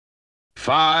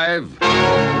5,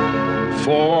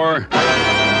 4,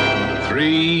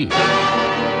 3,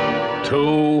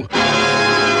 2,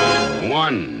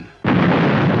 1.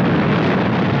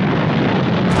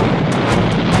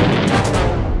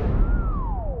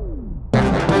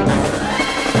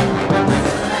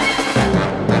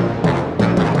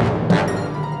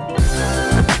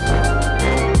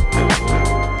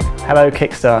 Hello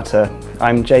Kickstarter,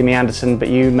 I'm Jamie Anderson, but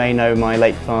you may know my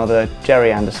late father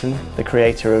Gerry Anderson, the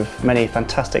creator of many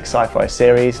fantastic sci-fi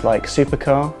series like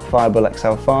Supercar, Fireball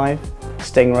XL5,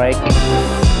 Stingray,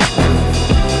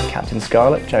 Captain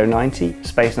Scarlet, Joe 90,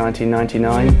 Space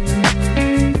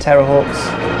 1999,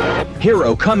 Terrorhawks,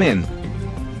 Hero, come in!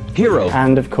 Hero!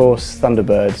 And of course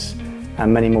Thunderbirds,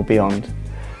 and many more beyond.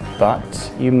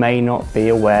 But you may not be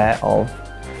aware of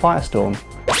Firestorm.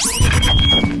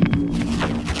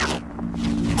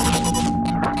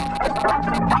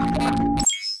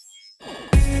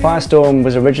 Firestorm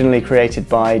was originally created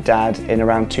by Dad in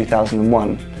around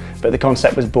 2001, but the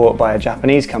concept was bought by a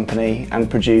Japanese company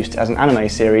and produced as an anime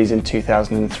series in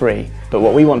 2003. But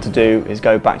what we want to do is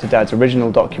go back to Dad's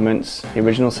original documents, the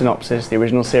original synopsis, the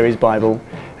original series Bible,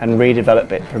 and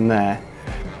redevelop it from there.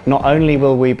 Not only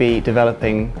will we be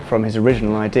developing from his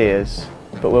original ideas,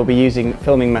 but we'll be using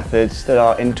filming methods that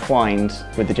are entwined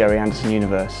with the Gerry Anderson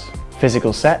universe.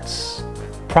 Physical sets,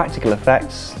 practical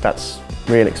effects, that's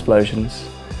real explosions,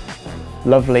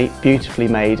 lovely, beautifully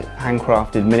made,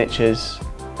 handcrafted miniatures,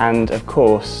 and of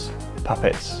course,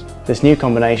 puppets. This new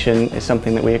combination is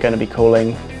something that we are going to be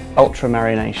calling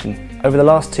Ultramarionation. Over the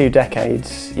last 2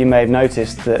 decades, you may have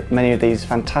noticed that many of these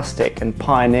fantastic and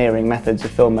pioneering methods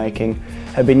of filmmaking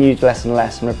have been used less and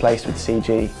less and replaced with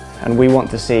CG. And we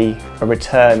want to see a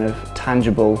return of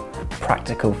tangible,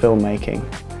 practical filmmaking.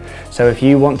 So if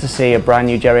you want to see a brand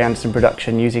new Gerry Anderson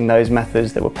production using those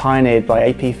methods that were pioneered by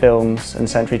AP Films and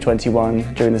Century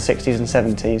 21 during the 60s and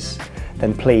 70s,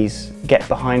 then please get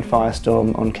behind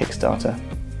Firestorm on Kickstarter.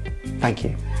 Thank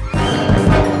you.